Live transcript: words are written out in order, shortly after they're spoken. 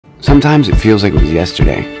Sometimes it feels like it was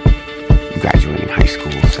yesterday, graduating high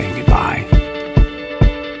school, saying goodbye.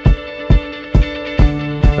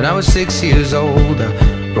 When I was 6 years old,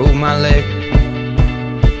 I broke my leg.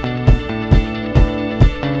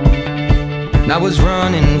 And I was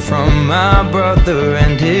running from my brother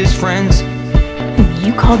and his friends.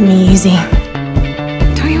 You called me easy.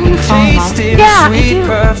 Don't you want to fall in love? Yeah, I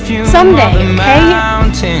do. Someday, okay?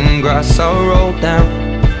 Mountain grass I rolled down.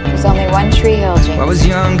 There's only one Tree Hill, James. I was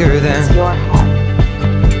younger then. It's your home.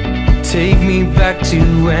 Take me back to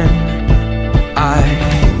when I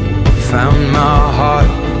found my heart,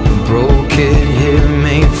 broke it here,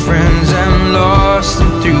 made friends and lost them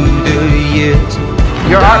through the years.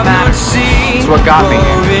 Your art matters. It's what got me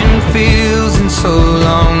here. Feels and so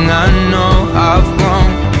long I know I've grown.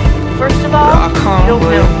 First of all, I can't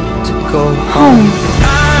wait to go home.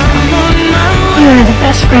 You are the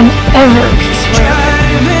best friend ever, Peace Whale.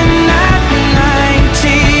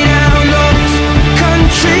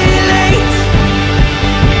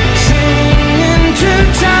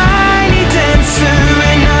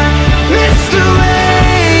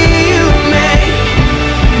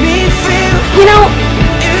 You know,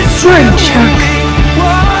 you're a jerk.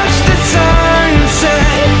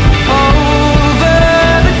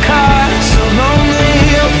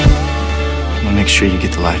 I'm gonna make sure you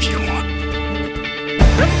get the life you want.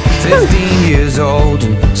 15 years old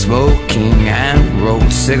and smoking and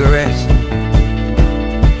rolled cigarettes,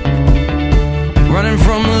 running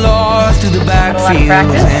from the law through the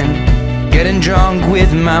backfields and getting drunk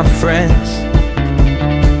with my friends.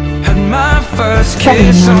 Had my first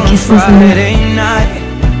kiss on a Friday night.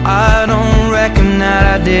 I don't reckon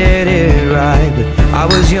that I did it right, but I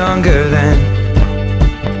was younger then.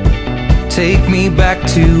 Take me back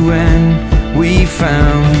to when we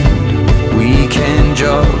found weekend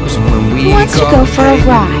jobs, and when we wants to go for a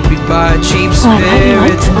ride? we'd buy cheap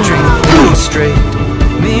spirits and drink them straight.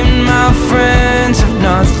 Me and my friends have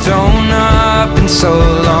not thrown up in so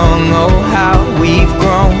long. Oh, how we've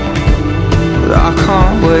grown. But I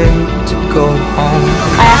can't wait to go home.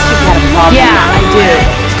 I asked if you had a problem. Yeah, I do.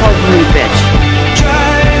 It's called rude, bitch.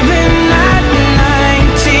 Driving at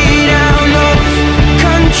 90 down those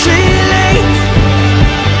country lanes,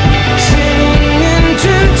 singing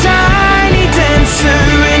to Tiny Dancer,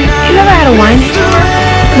 and You ever had a wine hangover?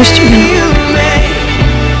 First you're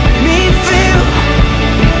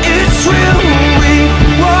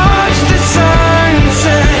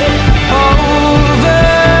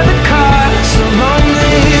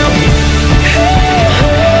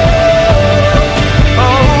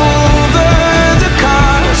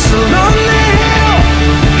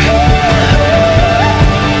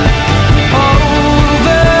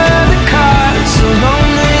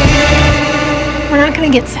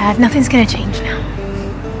gonna get sad. Nothing's gonna change now.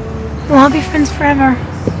 We'll all be friends forever.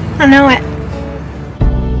 I know it.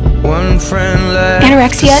 one friend left.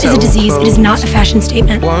 Anorexia is a disease. It is not a fashion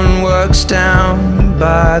statement. One works down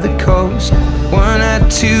by the coast. One had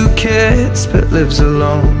 2 kids but lives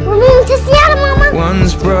alone. We're moving to Seattle, Mama.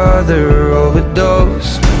 One's brother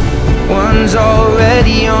overdosed. One's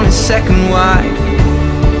already on his second wife.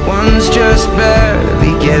 One's just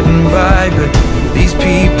barely getting by, but these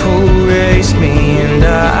people race me and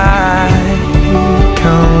I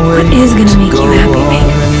can't wait. What is gonna make you happy,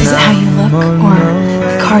 babe? Is it how you look, or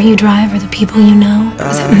the car you drive, or the people you know?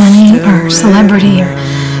 Is it money, or celebrity, or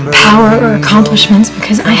power, or accomplishments?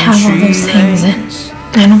 Because I have all those things,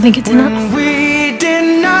 and I don't think it's enough. We did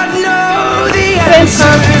not know the Grandpa,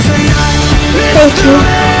 thank you.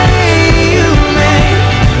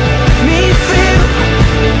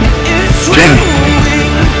 Jamie.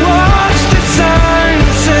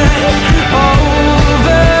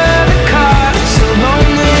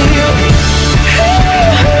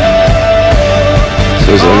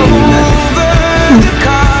 So is everything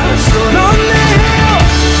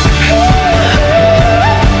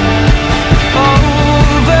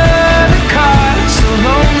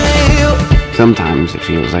Sometimes it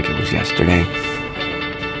feels like it was yesterday,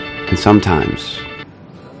 and sometimes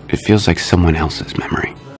it feels like someone else's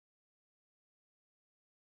memory.